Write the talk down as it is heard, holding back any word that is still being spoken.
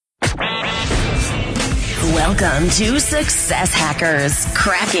Welcome to Success Hackers,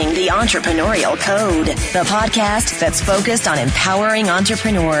 Cracking the Entrepreneurial Code, the podcast that's focused on empowering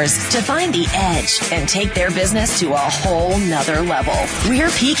entrepreneurs to find the edge and take their business to a whole nother level. We're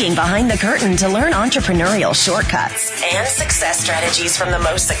peeking behind the curtain to learn entrepreneurial shortcuts and success strategies from the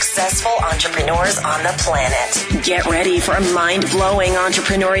most successful entrepreneurs on the planet. Get ready for mind-blowing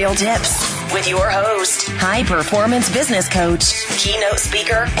entrepreneurial tips with your host, high-performance business coach, keynote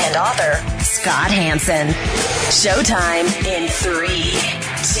speaker, and author, Scott Hanson. Showtime in 3, 2,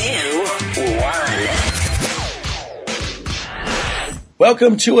 1.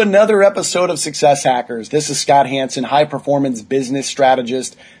 Welcome to another episode of Success Hackers. This is Scott Hanson, high-performance business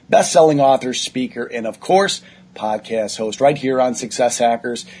strategist, best-selling author, speaker, and of course, podcast host right here on Success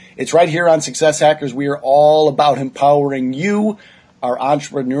Hackers. It's right here on Success Hackers. We are all about empowering you, our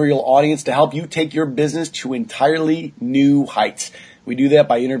entrepreneurial audience, to help you take your business to entirely new heights. We do that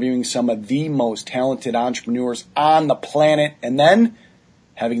by interviewing some of the most talented entrepreneurs on the planet and then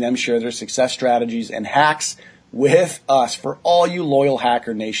having them share their success strategies and hacks with us. For all you loyal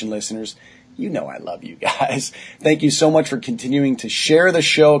Hacker Nation listeners, you know I love you guys. Thank you so much for continuing to share the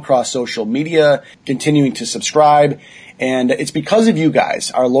show across social media, continuing to subscribe. And it's because of you guys,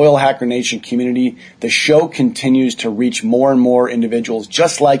 our loyal Hacker Nation community, the show continues to reach more and more individuals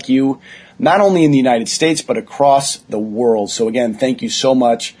just like you, not only in the United States, but across the world. So again, thank you so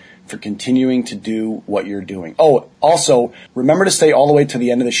much for continuing to do what you're doing. Oh, also, remember to stay all the way to the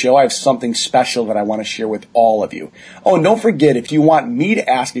end of the show. I have something special that I want to share with all of you. Oh, and don't forget, if you want me to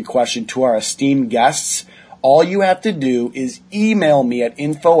ask a question to our esteemed guests, all you have to do is email me at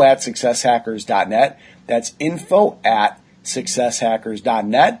info@successhackers.net. That's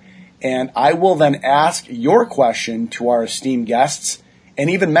info@successhackers.net. And I will then ask your question to our esteemed guests and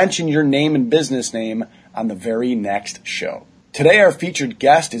even mention your name and business name on the very next show. Today, our featured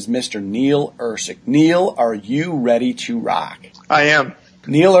guest is Mr. Neil Ersic. Neil, are you ready to rock? I am.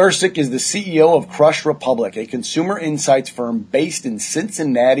 Neil Ersic is the CEO of Crush Republic, a consumer insights firm based in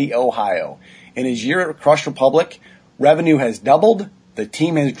Cincinnati, Ohio. In his year at Crush Republic, revenue has doubled, the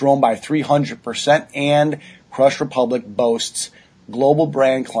team has grown by 300%, and Crush Republic boasts global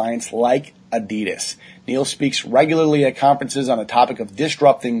brand clients like Adidas. Neil speaks regularly at conferences on the topic of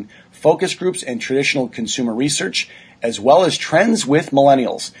disrupting focus groups and traditional consumer research, as well as trends with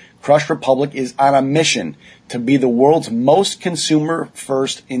millennials. Crush Republic is on a mission to be the world's most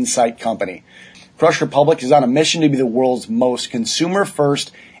consumer-first insight company. Crush Republic is on a mission to be the world's most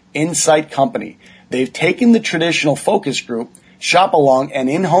consumer-first insight company. They've taken the traditional focus group, shop along, and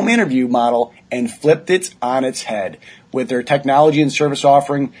in-home interview model and flipped it on its head. With their technology and service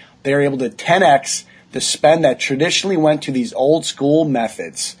offering, they are able to 10x the spend that traditionally went to these old school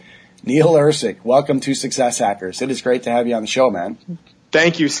methods. Neil Ersic, welcome to Success Hackers. It is great to have you on the show, man.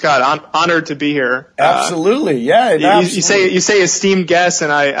 Thank you, Scott. I'm honored to be here. Absolutely, yeah. You say esteemed guest,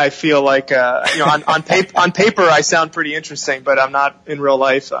 and I feel like on paper I sound pretty interesting, but I'm not in real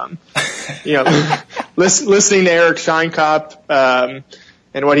life. Listening to Eric Scheinkopf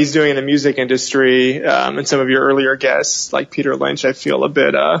and what he's doing in the music industry, and some of your earlier guests like Peter Lynch, I feel a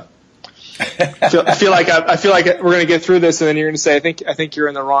bit. I feel like we're going to get through this, and then you're going to say, I think you're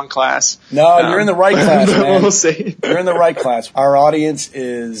in the wrong class. No, you're in the right class, man. We'll see. You're in the right class. Our audience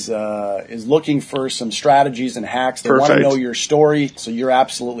is looking for some strategies and hacks. They want to know your story, so you're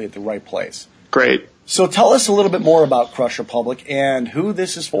absolutely at the right place. Great. So tell us a little bit more about Crush Republic and who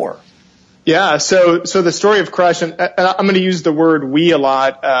this is for. Yeah, so the story of Crush, and I'm going to use the word we a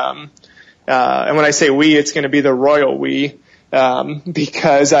lot, and when I say we, it's going to be the royal we.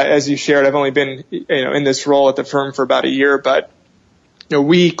 Because as you shared, I've only been, in this role at the firm for about a year, but,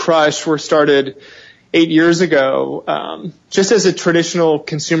 we Crush were started 8 years ago, just as a traditional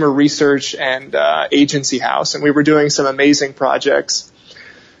consumer research and, agency house. And we were doing some amazing projects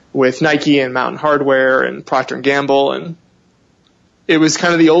with Nike and Mountain Hardwear and Procter & Gamble. And it was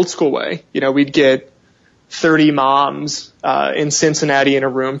kind of the old school way. We'd get 30 moms, in Cincinnati in a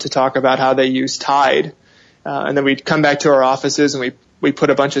room to talk about how they use Tide. And then we'd come back to our offices and we put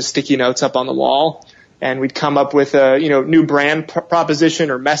a bunch of sticky notes up on the wall, and we'd come up with a, new brand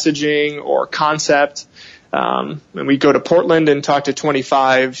proposition or messaging or concept. And we'd go to Portland and talk to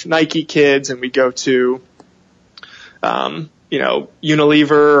 25 Nike kids, and we'd go to,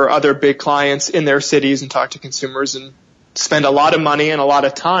 Unilever or other big clients in their cities and talk to consumers and spend a lot of money and a lot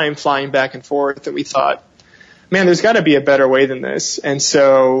of time flying back and forth. And we thought, man, there's got to be a better way than this. And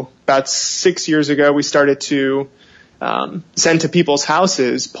so about 6 years ago, we started to send to people's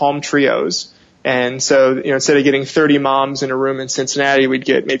houses palm trios. And so, instead of getting 30 moms in a room in Cincinnati, we'd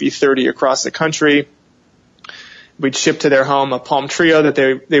get maybe 30 across the country. we'd ship to their home a Palm Trio that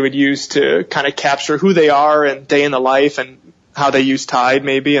they would use to kind of capture who they are and day in the life and how they use Tide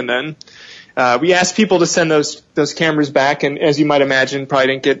maybe. And then we asked people to send those cameras back, and as you might imagine, probably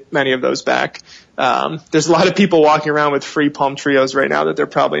didn't get many of those back. There's a lot of people walking around with free Palm Trios right now that they're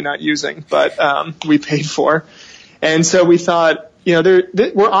probably not using, but we paid for. And so we thought,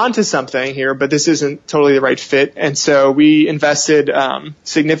 we're onto something here, but this isn't totally the right fit. And so we invested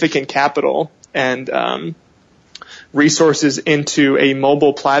significant capital and resources into a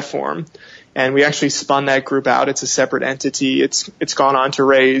mobile platform. And we actually spun that group out. It's a separate entity. It's gone on to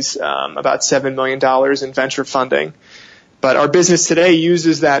raise about $7 million in venture funding. But our business today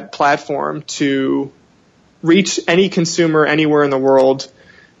uses that platform to reach any consumer anywhere in the world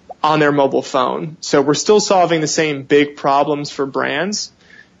on their mobile phone. So we're still solving the same big problems for brands,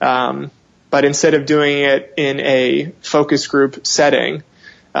 but instead of doing it in a focus group setting,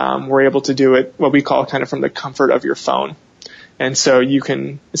 we're able to do it what we call kind of from the comfort of your phone. And so you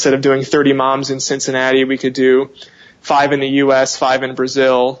can, instead of doing 30 moms in Cincinnati, we could do 5 in the U.S., 5 in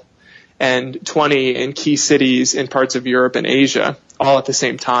Brazil, and 20 in key cities in parts of Europe and Asia, all at the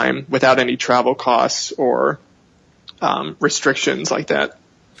same time without any travel costs or restrictions like that.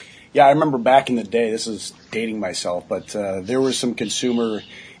 Yeah, I remember back in the day, this is dating myself, but there were some consumer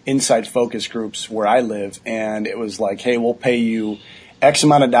inside focus groups where I live, and it was like, hey, we'll pay you X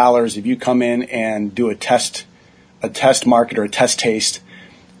amount of dollars if you come in and do a test market or a test taste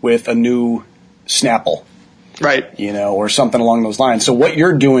with a new Snapple. Right. Or something along those lines. So what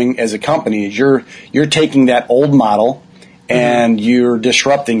you're doing as a company is you're taking that old model and you're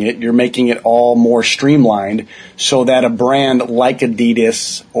disrupting it. You're making it all more streamlined so that a brand like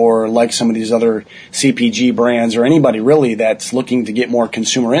Adidas or like some of these other CPG brands or anybody really that's looking to get more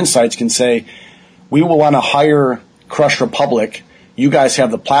consumer insights can say, we will want to hire Crush Republic. You guys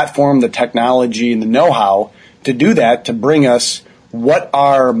have the platform, the technology, and the know-how to do that, to bring us what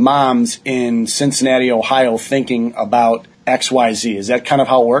are moms in Cincinnati, Ohio thinking about XYZ. Is that kind of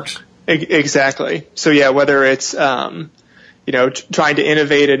how it works? Exactly. So yeah, whether it's trying to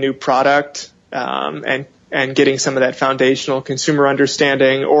innovate a new product and getting some of that foundational consumer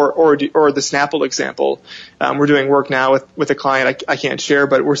understanding, or the Snapple example, we're doing work now with a client I can't share,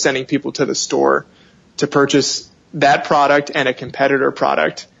 but we're sending people to the store to purchase that product and a competitor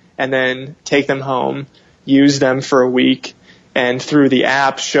product, and then take them home, use them for a week, and through the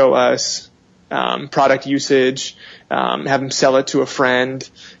app show us product usage, have them sell it to a friend.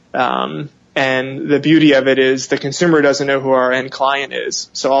 And the beauty of it is the consumer doesn't know who our end client is.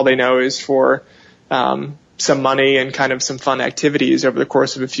 So all they know is for some money and kind of some fun activities over the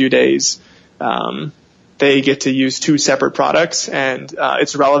course of a few days, they get to use 2 separate products, and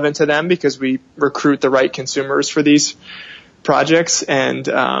it's relevant to them because we recruit the right consumers for these projects, and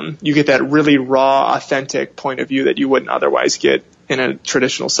you get that really raw, authentic point of view that you wouldn't otherwise get in a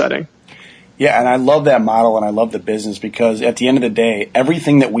traditional setting. Yeah, and I love that model, and I love the business, because at the end of the day,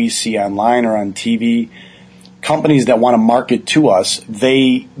 everything that we see online or on TV, companies that want to market to us,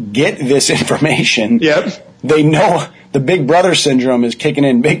 they get this information. Yep. They know the big brother syndrome is kicking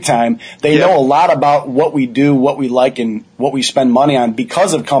in big time. They know a lot about what we do, what we like, and what we spend money on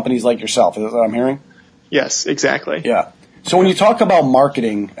because of companies like yourself. Is that what I'm hearing? Yes, exactly. Yeah. So when you talk about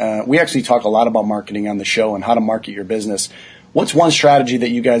marketing, we actually talk a lot about marketing on the show and how to market your business. What's one strategy that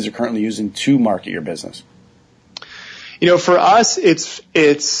you guys are currently using to market your business? For us,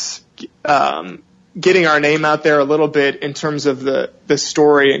 it's getting our name out there a little bit in terms of the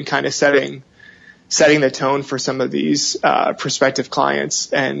story and kind of setting the tone for some of these prospective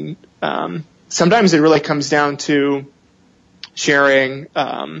clients. And sometimes it really comes down to sharing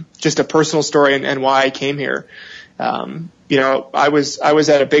just a personal story and why I came here. I was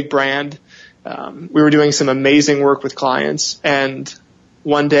at a big brand. We were doing some amazing work with clients, and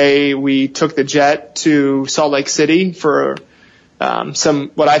one day we took the jet to Salt Lake City for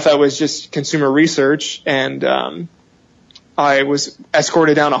what I thought was just consumer research, and I was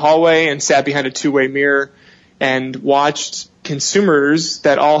escorted down a hallway and sat behind a 2-way mirror and watched consumers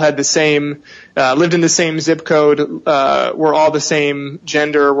that all had the same, lived in the same zip code, were all the same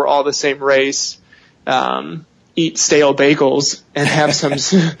gender, were all the same race, eat stale bagels and have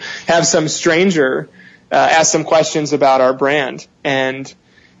some stranger ask some questions about our brand. And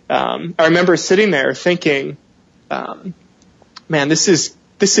I remember sitting there thinking, man, this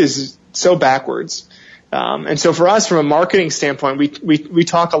is so backwards. And so for us, from a marketing standpoint, we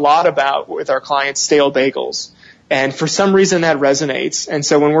talk a lot about with our clients stale bagels, and for some reason that resonates. And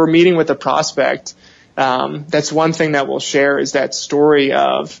so when we're meeting with a prospect, that's one thing that we'll share is that story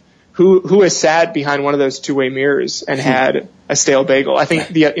of who has sat behind one of those 2-way mirrors and had a stale bagel. I think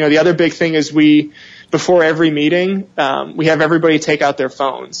the other big thing is we before every meeting, we have everybody take out their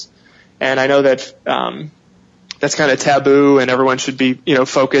phones. And I know that that's kind of taboo, and everyone should be,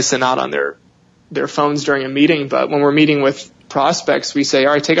 focused and not on their phones during a meeting. But when we're meeting with prospects, we say,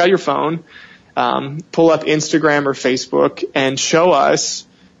 all right, take out your phone, pull up Instagram or Facebook, and show us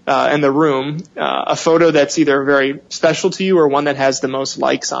in the room a photo that's either very special to you or one that has the most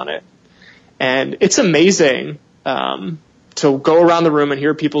likes on it. And it's amazing to go around the room and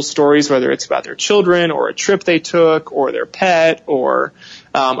hear people's stories, whether it's about their children or a trip they took or their pet or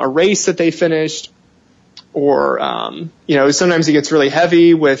a race that they finished. Or, sometimes it gets really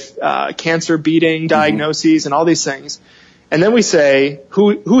heavy with cancer beating diagnoses and all these things. And then we say,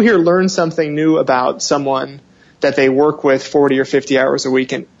 who here learned something new about someone that they work with 40 or 50 hours a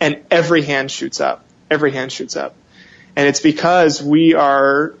week? And every hand shoots up. Every hand shoots up. And it's because we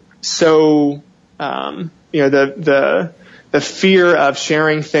are so, the fear of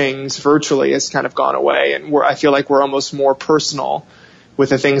sharing things virtually has kind of gone away. And I feel like we're almost more personal with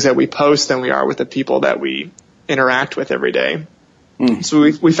the things that we post than we are with the people that we interact with every day. So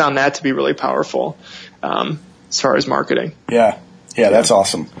we found that to be really powerful as far as marketing. Yeah, that's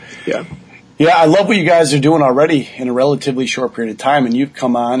awesome. Yeah, I love what you guys are doing already in a relatively short period of time, and you've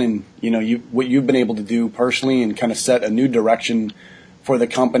come on and what you've been able to do personally and kind of set a new direction for the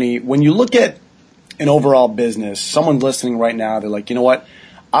company. When you look at an overall business, someone listening right now, they're like, you know what?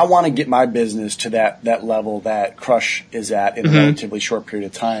 I want to get my business to that level that Crush is at in a relatively short period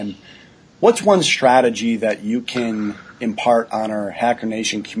of time. What's one strategy that you can impart on our Hacker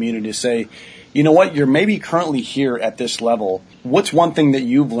Nation community to say, you know what, you're maybe currently here at this level. What's one thing that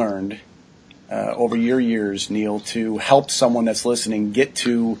you've learned over your years, Neil, to help someone that's listening get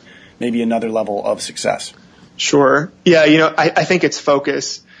to maybe another level of success? Sure. Yeah, I think it's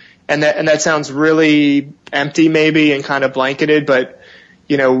focus. And that sounds really empty maybe and kind of blanketed, but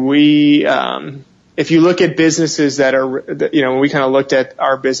if you look at businesses that are, when we kind of looked at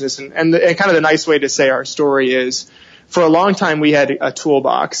our business and kind of the nice way to say our story is, for a long time we had a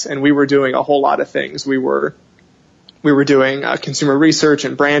toolbox and we were doing a whole lot of things. We were doing consumer research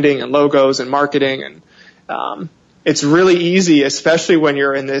and branding and logos and marketing. And it's really easy, especially when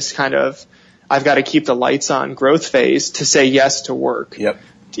you're in this kind of, I've got to keep the lights on growth phase, to say yes to work. Yep.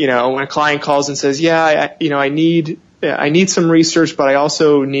 When a client calls and says, I need some research, but I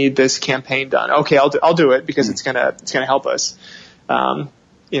also need this campaign done. Okay, I'll do it because it's gonna help us,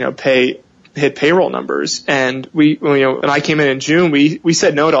 hit payroll numbers. And when I came in June, we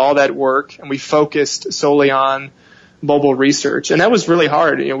said no to all that work and we focused solely on mobile research. And that was really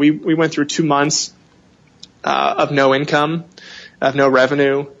hard. We went through 2 months, of no income, of no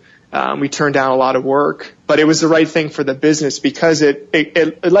revenue. We turned down a lot of work, but it was the right thing for the business because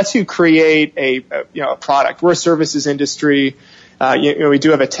it lets you create a product. We're a services industry. We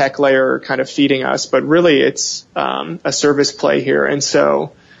do have a tech layer kind of feeding us, but really it's a service play here. And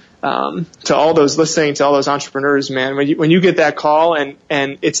so to all those listening, to all those entrepreneurs, man, when you get that call and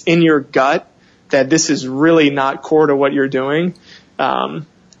it's in your gut that this is really not core to what you're doing,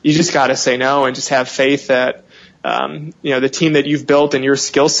 you just got to say no and just have faith that the team that you've built and your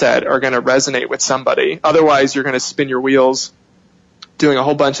skill set are going to resonate with somebody. Otherwise, you're going to spin your wheels doing a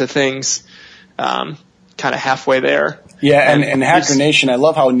whole bunch of things kind of halfway there. Yeah, and Hacker Nation, I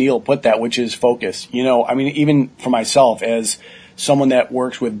love how Neil put that, which is focus. Even for myself as someone that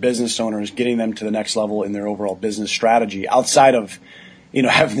works with business owners, getting them to the next level in their overall business strategy, outside of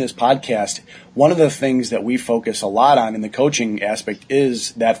having this podcast, one of the things that we focus a lot on in the coaching aspect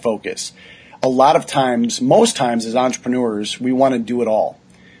is that focus. A lot of times, most times as entrepreneurs, we want to do it all.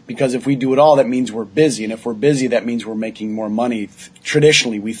 Because if we do it all, that means we're busy. And if we're busy, that means we're making more money.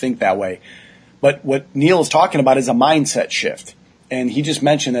 Traditionally, we think that way. But what Neil is talking about is a mindset shift. And he just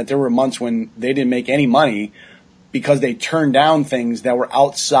mentioned that there were months when they didn't make any money because they turned down things that were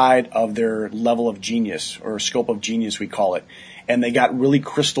outside of their level of genius, or scope of genius, we call it. And they got really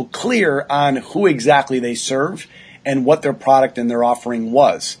crystal clear on who exactly they serve and what their product and their offering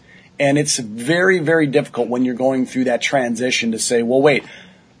was. And it's very, very difficult when you're going through that transition to say, well, wait,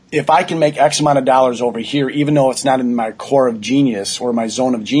 if I can make X amount of dollars over here, even though it's not in my core of genius or my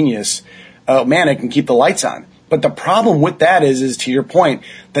zone of genius, I can keep the lights on. But the problem with that is to your point,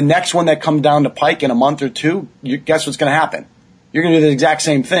 the next one that comes down the pike in a month or two, guess what's going to happen? You're going to do the exact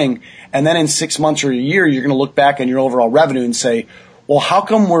same thing. And then in 6 months or a year, you're going to look back on your overall revenue and say, well, how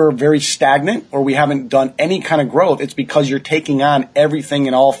come we're very stagnant or we haven't done any kind of growth? It's because you're taking on everything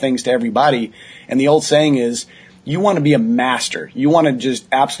and all things to everybody. And the old saying is, you want to be a master. You want to just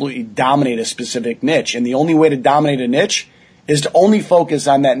absolutely dominate a specific niche. And the only way to dominate a niche is to only focus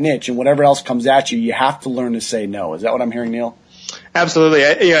on that niche, and whatever else comes at you, you have to learn to say no. Is that what I'm hearing, Neil? Absolutely.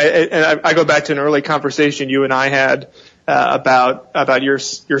 I go back to an early conversation you and I had about your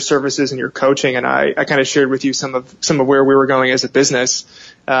services and your coaching, and I kind of shared with you some of where we were going as a business,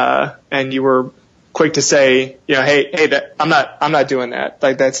 and you were quick to say, hey, I'm not doing that.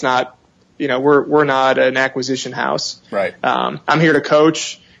 Like, that's not, we're not an acquisition house. Right. I'm here to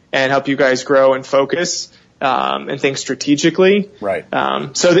coach and help you guys grow and focus, and think strategically. Right.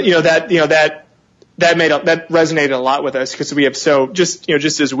 So that that resonated a lot with us, because we have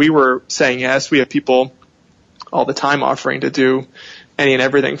just as we were saying yes, we have people all the time offering to do any and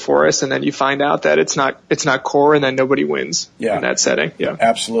everything for us, and then you find out that it's not core, and then nobody wins in that setting. Yeah,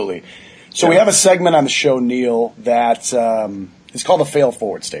 absolutely. So we have a segment on the show, Neil, that is called the fail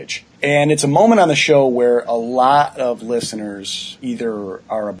forward stage. And it's a moment on the show where a lot of listeners either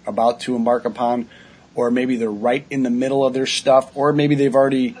are about to embark upon, or maybe they're right in the middle of their stuff, or maybe they've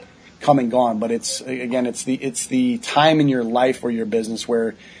already come and gone. But it's the time in your life or your business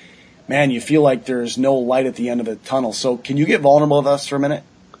where, man, you feel like there's no light at the end of the tunnel. So can you get vulnerable with us for a minute?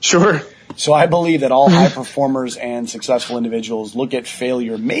 Sure. So I believe that all high performers and successful individuals look at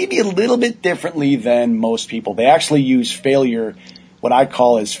failure maybe a little bit differently than most people. They actually use failure, what I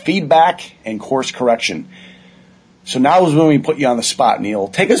call as feedback and course correction. So now is when we put you on the spot, Neil.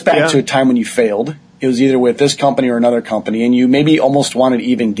 Take us back to a time when you failed. It was either with this company or another company, and you maybe almost wanted to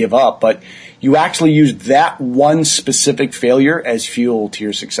even give up, but you actually used that one specific failure as fuel to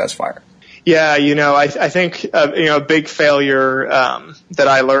your success fire. Yeah, I think a big failure that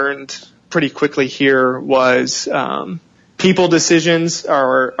I learned pretty quickly here was people decisions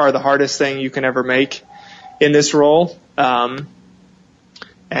are the hardest thing you can ever make in this role. And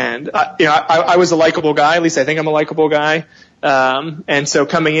I was a likable guy. At least I think I'm a likable guy. And so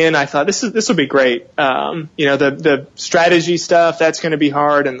coming in, I thought this will be great. The strategy stuff, that's going to be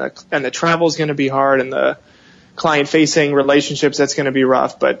hard, and the travel is going to be hard, and the client facing relationships, that's going to be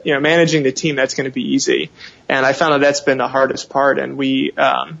rough. But managing the team, that's going to be easy. And I found that's been the hardest part. And we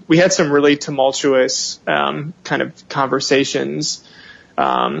had some really tumultuous kind of conversations,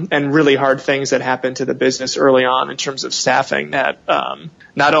 and really hard things that happened to the business early on in terms of staffing that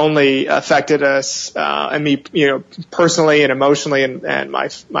not only affected us and me, personally and emotionally, and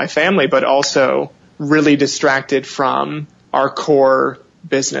my family, but also really distracted from our core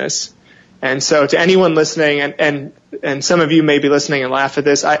business. And so to anyone listening, and some of you may be listening and laugh at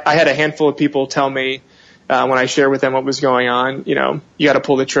this, I had a handful of people tell me when I shared with them what was going on, you got to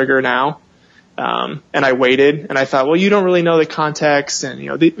pull the trigger now. And I waited, and I thought, well, you don't really know the context, and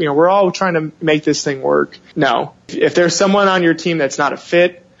we're all trying to make this thing work. No, if there's someone on your team that's not a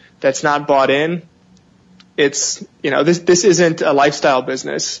fit, that's not bought in, it's this isn't a lifestyle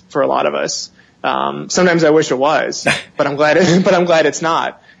business for a lot of us. Sometimes I wish it was, but I'm glad it's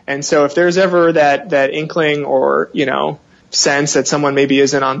not. And so if there's ever that inkling or sense that someone maybe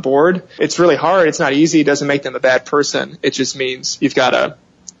isn't on board, it's really hard. It's not easy. It doesn't make them a bad person. It just means you've got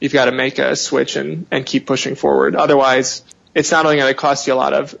to make a switch and keep pushing forward. Otherwise, it's not only going to cost you a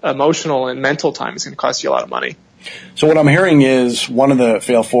lot of emotional and mental time, it's going to cost you a lot of money. So what I'm hearing is one of the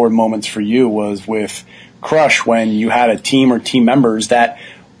fail forward moments for you was with Crush, when you had a team or team members that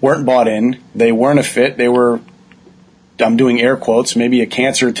weren't bought in, they weren't a fit, they were, I'm doing air quotes, maybe a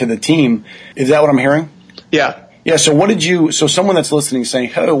cancer to the team. Is that what I'm hearing? Yeah. Yeah, so someone that's listening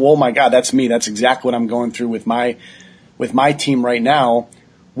saying, oh my God, that's me. That's exactly what I'm going through with my team right now.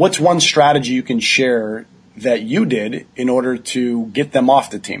 What's one strategy you can share that you did in order to get them off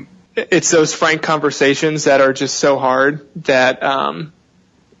the team? It's those frank conversations that are just so hard that are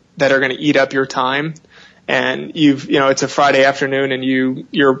going to eat up your time. And it's a Friday afternoon, and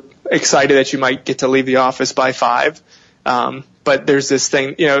you're excited that you might get to leave the office by 5. But there's this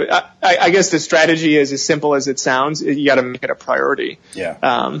thing, I guess the strategy is as simple as it sounds. You got to make it a priority.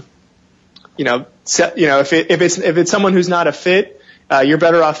 Yeah. If it's someone who's not a fit, you're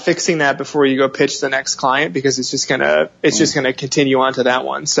better off fixing that before you go pitch the next client, because it's just gonna continue on to that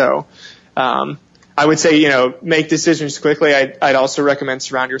one. So, I would say, make decisions quickly. I'd also recommend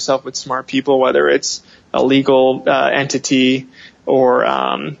surround yourself with smart people, whether it's a legal entity or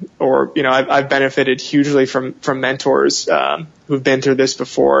I've benefited hugely from mentors who've been through this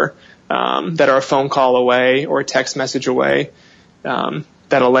before, that are a phone call away or a text message away,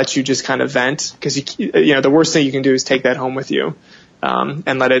 that'll let you just kind of vent, because the worst thing you can do is take that home with you.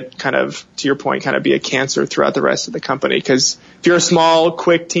 And let it kind of, to your point, kind of be a cancer throughout the rest of the company. Because if you're a small,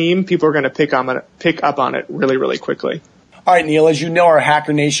 quick team, people are going to pick up on it really, really quickly. All right, Neil, as you know, our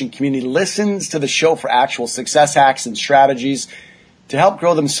Hacker Nation community listens to the show for actual success hacks and strategies to help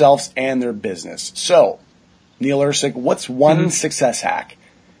grow themselves and their business. So, Neil Ersic, what's one success hack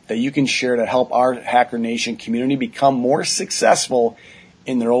that you can share to help our Hacker Nation community become more successful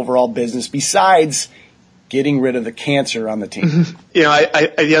in their overall business, besides getting rid of the cancer on the team? You know,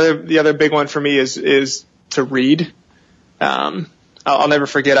 the other big one for me is to read. I'll never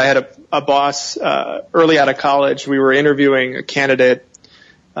forget, I had a boss early out of college. We were interviewing a candidate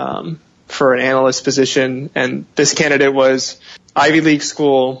for an analyst position, and this candidate was Ivy League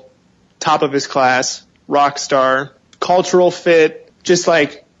school, top of his class, rock star, cultural fit, just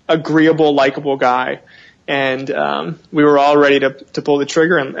like agreeable, likable guy. And we were all ready to pull the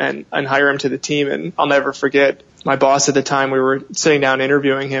trigger and hire him to the team. And I'll never forget, my boss at the time, we were sitting down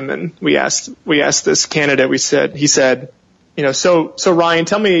interviewing him, and we asked this candidate, he said, you know, so Ryan,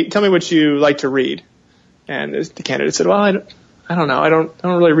 tell me what you like to read. And the candidate said, well, I don't know. I don't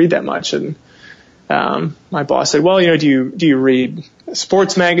really read that much. And my boss said, well, you know, do you read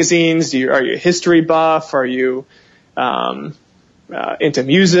sports magazines? Are you a history buff? Are you into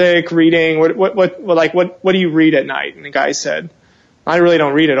music reading? What do you read at night? And the guy said, I really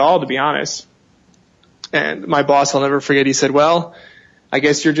don't read at all, to be honest. And my boss, I'll never forget, he said, well, I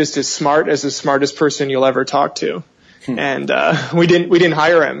guess you're just as smart as the smartest person you'll ever talk to. And we didn't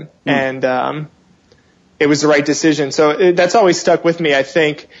hire him. And it was the right decision. So that's always stuck with me. I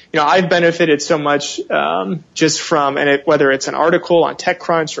think, you know, I've benefited so much just from, whether it's an article on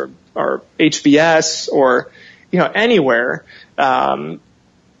TechCrunch or HBS or, you know, anywhere,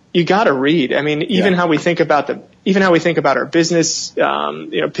 you got to read. I mean, even how we think about our business, you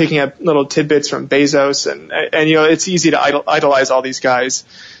know, picking up little tidbits from Bezos and you know, it's easy to idolize all these guys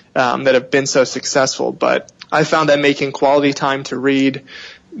that have been so successful, but I found that making quality time to read,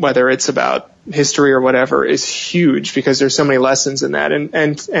 whether it's about history or whatever, is huge, because there's so many lessons in that.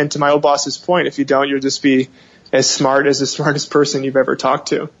 And to my old boss's point, if you don't, you'll just be as smart as the smartest person you've ever talked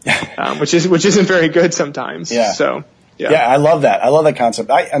to, which isn't very good sometimes. Yeah. So. Yeah, I love that. I love that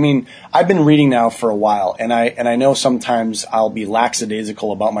concept. I mean, I've been reading now for a while, and I know sometimes I'll be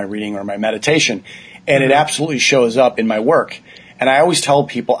lackadaisical about my reading or my meditation, and it absolutely shows up in my work. And I always tell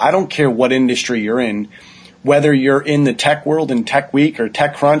people, I don't care what industry you're in, whether you're in the tech world and Tech Week or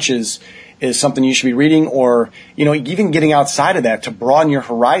TechCrunch is something you should be reading, or, you know, even getting outside of that to broaden your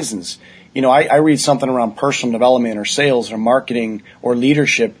horizons. You know, I read something around personal development or sales or marketing or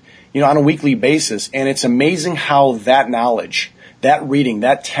leadership, you know, on a weekly basis. And it's amazing how that knowledge, that reading,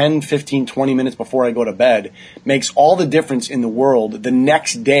 that 10, 15, 20 minutes before I go to bed makes all the difference in the world the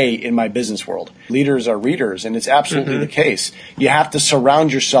next day in my business world. Leaders are readers, and it's absolutely the case. You have to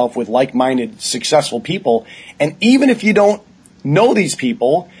surround yourself with like-minded, successful people. And even if you don't know these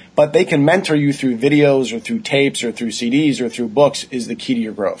people, but they can mentor you through videos or through tapes or through CDs or through books, is the key to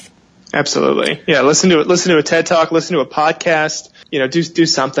your growth. Absolutely. Yeah. Listen to a TED Talk, listen to a podcast, you know, do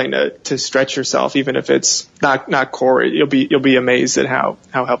something to stretch yourself, even if it's not core. You'll be amazed at how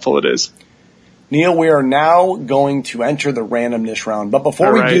helpful it is. Neil, we are now going to enter the randomness round. But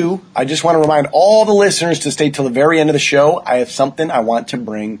before we do, I just want to remind all the listeners to stay till the very end of the show. I have something I want to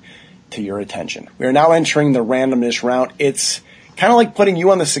bring to your attention. We are now entering the randomness round. It's kind of like putting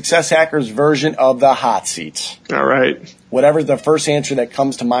you on the Success Hackers version of the hot seats. All right. Whatever's the first answer that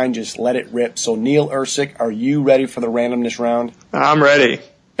comes to mind, just let it rip. So, Neil Ersic, are you ready for the randomness round? I'm ready.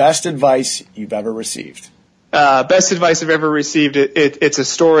 Best advice you've ever received? Best advice I've ever received. It's a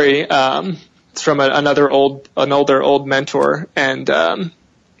story. It's from an older old mentor, and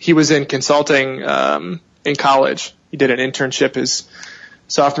he was in consulting in college. He did an internship his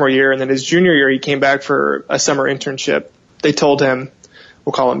sophomore year, and then his junior year he came back for a summer internship. They told him,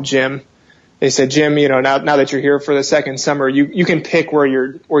 we'll call him Jim. They said, Jim, you know, now that you're here for the second summer, you can pick where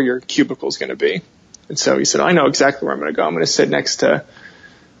your cubicle is going to be. And so he said, I know exactly where I'm going to go. I'm going to sit next to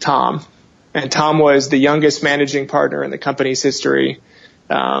Tom. And Tom was the youngest managing partner in the company's history.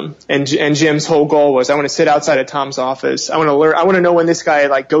 And Jim's whole goal was, I want to sit outside of Tom's office. I want to learn. I want to know when this guy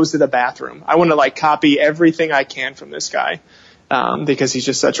like goes to the bathroom. I want to like copy everything I can from this guy, because he's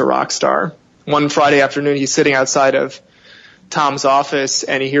just such a rock star. One Friday afternoon, he's sitting outside of Tom's office,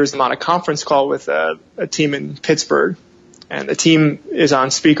 and he hears them on a conference call with a team in Pittsburgh, and the team is on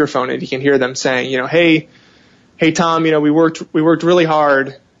speakerphone, and he can hear them saying, you know, hey Tom, you know, we worked really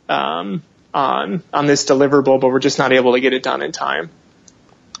hard on this deliverable, but we're just not able to get it done in time.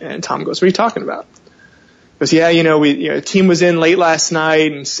 And Tom goes, what are you talking about? He goes, yeah, you know, the team was in late last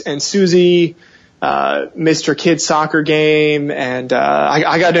night, and Susie missed her kid's soccer game, and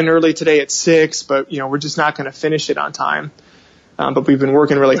I got in early today at 6, but you know, we're just not going to finish it on time. But we've been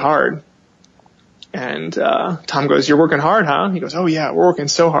working really hard. And Tom goes, you're working hard, huh? He goes, oh yeah, we're working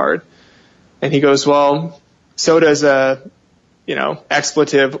so hard. And he goes, well, so does a, you know,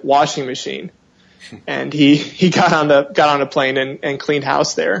 expletive washing machine. and he got on the plane and cleaned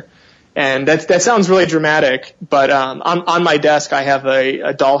house there. And that sounds really dramatic, but on my desk I have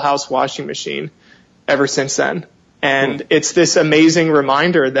a Dollhouse washing machine ever since then. And it's this amazing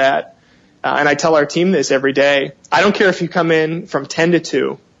reminder that, and I tell our team this every day, I don't care if you come in from 10 to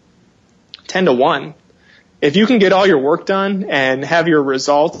 2, 10 to 1. If you can get all your work done and have your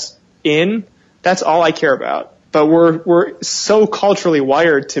results in, that's all I care about. But we're so culturally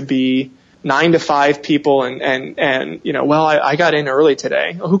wired to be 9 to 5 people and well, I got in early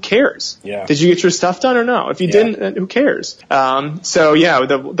today. Well, who cares? Yeah. Did you get your stuff done or no? If you didn't, then who cares? So yeah,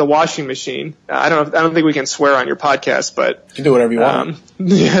 the washing machine. I don't think we can swear on your podcast, but you can do whatever you want.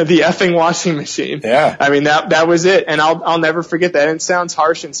 The effing washing machine. Yeah. I mean, that was it. And I'll never forget that. And it sounds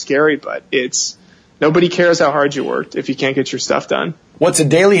harsh and scary, but nobody cares how hard you worked if you can't get your stuff done. What's a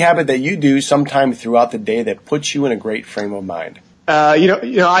daily habit that you do sometime throughout the day that puts you in a great frame of mind?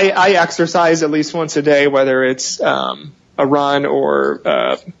 I exercise at least once a day, whether it's a run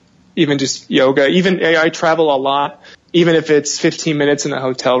or even just yoga. Even I travel a lot. Even if it's 15 minutes in the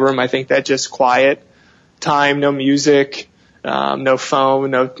hotel room, I think that just quiet time, no music, no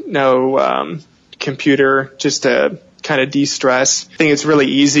phone, no computer, just to kind of de-stress. I think it's really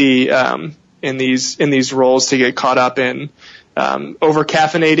easy in these roles to get caught up in over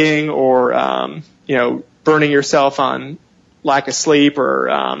caffeinating or burning yourself on lack of sleep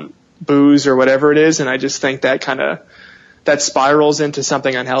or booze or whatever it is. And I just think that spirals into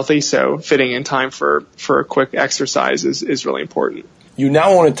something unhealthy. So fitting in time for a quick exercise is really important. You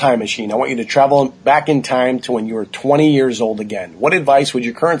now own a time machine. I want you to travel back in time to when you were 20 years old again. What advice would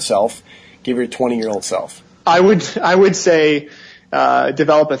your current self give your 20-year-old self? I would say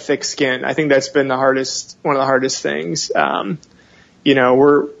develop a thick skin. I think that's been one of the hardest things.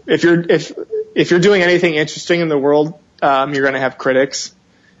 If you're doing anything interesting in the world, you're going to have critics.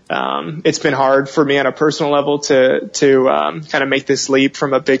 It's been hard for me on a personal level to kind of make this leap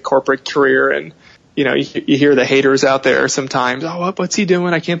from a big corporate career. And, you hear the haters out there sometimes. Oh, what's he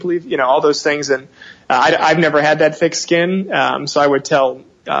doing? I can't believe, all those things. And, I've never had that thick skin. So I would tell,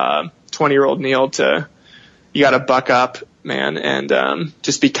 20-year-old Neil you got to buck up, man. And,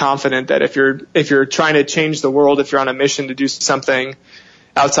 just be confident that if you're trying to change the world, if you're on a mission to do something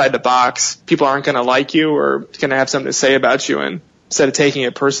outside the box, people aren't going to like you or going to have something to say about you. And instead of taking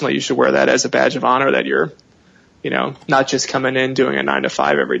it personally, you should wear that as a badge of honor that you're, not just coming in doing a 9 to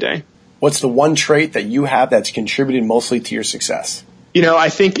 5 every day. What's the one trait that you have that's contributed mostly to your success? I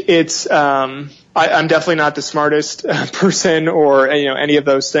think it's, I'm definitely not the smartest person or, any of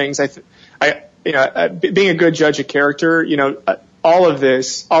those things. Being a good judge of character, all of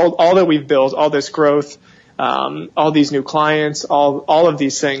this, all that we've built, all this growth, all these new clients, all of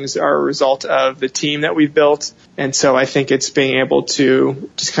these things are a result of the team that we've built. And so I think it's being able to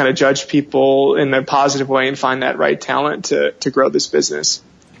just kind of judge people in a positive way and find that right talent to grow this business.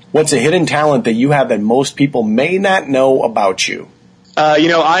 What's a hidden talent that you have that most people may not know about you?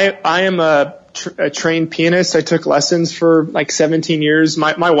 I am a trained pianist. I took lessons for like 17 years.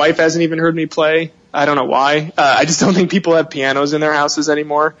 My wife hasn't even heard me play. I don't know why. I just don't think people have pianos in their houses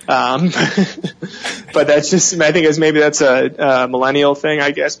anymore. But that's just, I think maybe that's a millennial thing.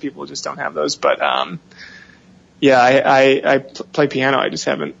 I guess people just don't have those. But, I play piano. I just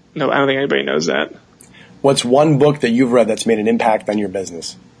haven't, I don't think anybody knows that. What's one book that you've read that's made an impact on your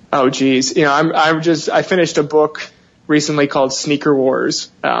business? Oh, geez. I finished a book recently called Sneaker Wars,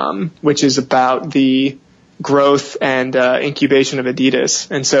 which is about the growth and incubation of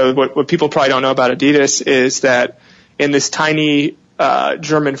Adidas. And so what people probably don't know about Adidas is that in this tiny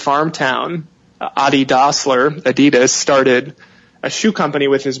German farm town, Adi Dassler, Adidas, started a shoe company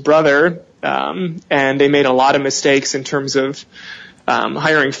with his brother, and they made a lot of mistakes in terms of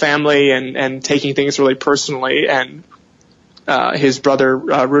hiring family and taking things really personally. And his brother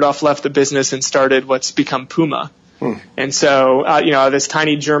Rudolf left the business and started what's become Puma. And so, this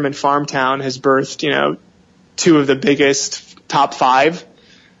tiny German farm town has birthed, two of the biggest top 5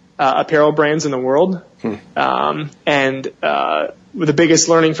 apparel brands in the world. The biggest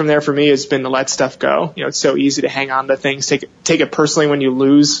learning from there for me has been to let stuff go. It's so easy to hang on to things, take it personally when you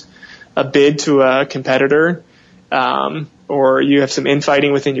lose a bid to a competitor, or you have some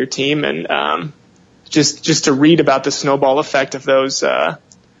infighting within your team, and just to read about the snowball effect of those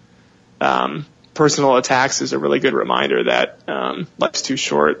personal attacks is a really good reminder that life's too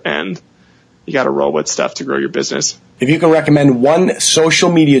short and you got to roll with stuff to grow your business. If you can recommend one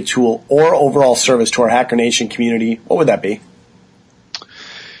social media tool or overall service to our Hacker Nation community, what would that be?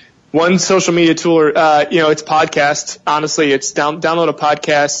 One social media tool, or it's podcast. Honestly, it's download a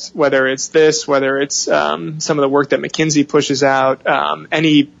podcast, whether it's this, whether it's some of the work that McKinsey pushes out,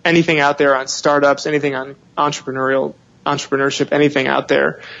 anything out there on startups, anything on entrepreneurship, anything out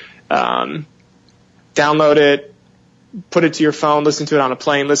there. Download it, put it to your phone, listen to it on a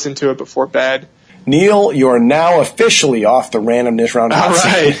plane, listen to it before bed. Neil, you are now officially off the randomness round. All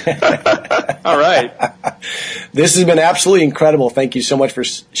right. All right. This has been absolutely incredible. Thank you so much for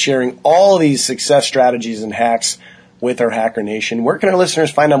sharing all of these success strategies and hacks with our Hacker Nation. Where can our listeners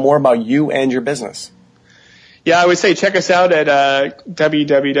find out more about you and your business? Yeah, I would say check us out at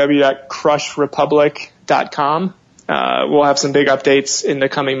www.crushrepublic.com. We'll have some big updates in the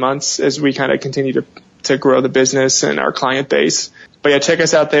coming months as we kind of continue to grow the business and our client base. But yeah, check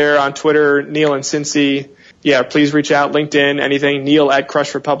us out there on Twitter, Neil and Cincy. Yeah, please reach out, LinkedIn, anything,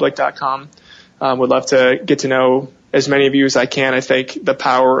 neil@crushrepublic.com. Would love to get to know as many of you as I can. I think the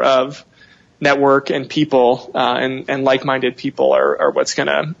power of network and people and like-minded people are what's going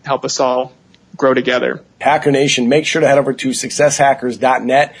to help us all grow together. Hacker Nation, make sure to head over to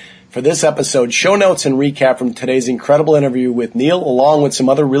successhackers.net for this episode, show notes and recap from today's incredible interview with Neil, along with some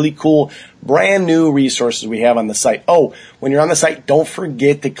other really cool brand new resources we have on the site. Oh, when you're on the site, don't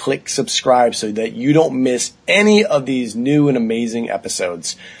forget to click subscribe so that you don't miss any of these new and amazing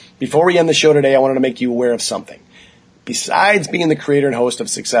episodes. Before we end the show today, I wanted to make you aware of something. Besides being the creator and host of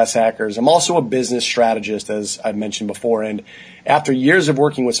Success Hackers, I'm also a business strategist, as I've mentioned before. And after years of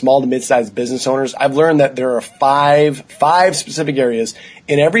working with small to mid-sized business owners, I've learned that there are five specific areas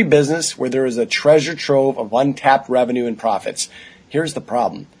in every business where there is a treasure trove of untapped revenue and profits. Here's the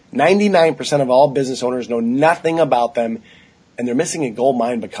problem. 99% of all business owners know nothing about them, and they're missing a gold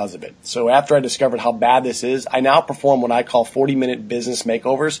mine because of it. So after I discovered how bad this is, I now perform what I call 40-minute business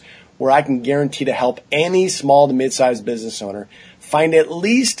makeovers, where I can guarantee to help any small to mid-sized business owner find at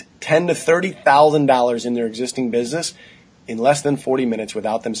least $10,000 to $30,000 in their existing business in less than 40 minutes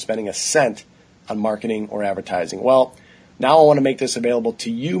without them spending a cent on marketing or advertising. Well, now I want to make this available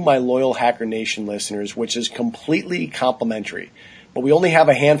to you, my loyal Hacker Nation listeners, which is completely complimentary. But we only have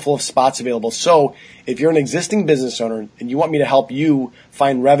a handful of spots available. So if you're an existing business owner and you want me to help you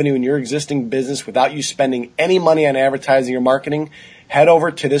find revenue in your existing business without you spending any money on advertising or marketing, head over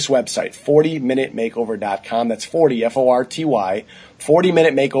to this website, 40minutemakeover.com. That's 40, F-O-R-T-Y,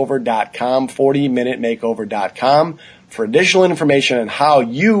 40minutemakeover.com, 40minutemakeover.com for additional information on how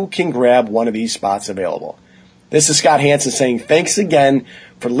you can grab one of these spots available. This is Scott Hanson saying thanks again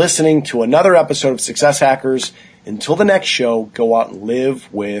for listening to another episode of Success Hackers. Until the next show, go out and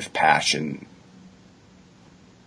live with passion.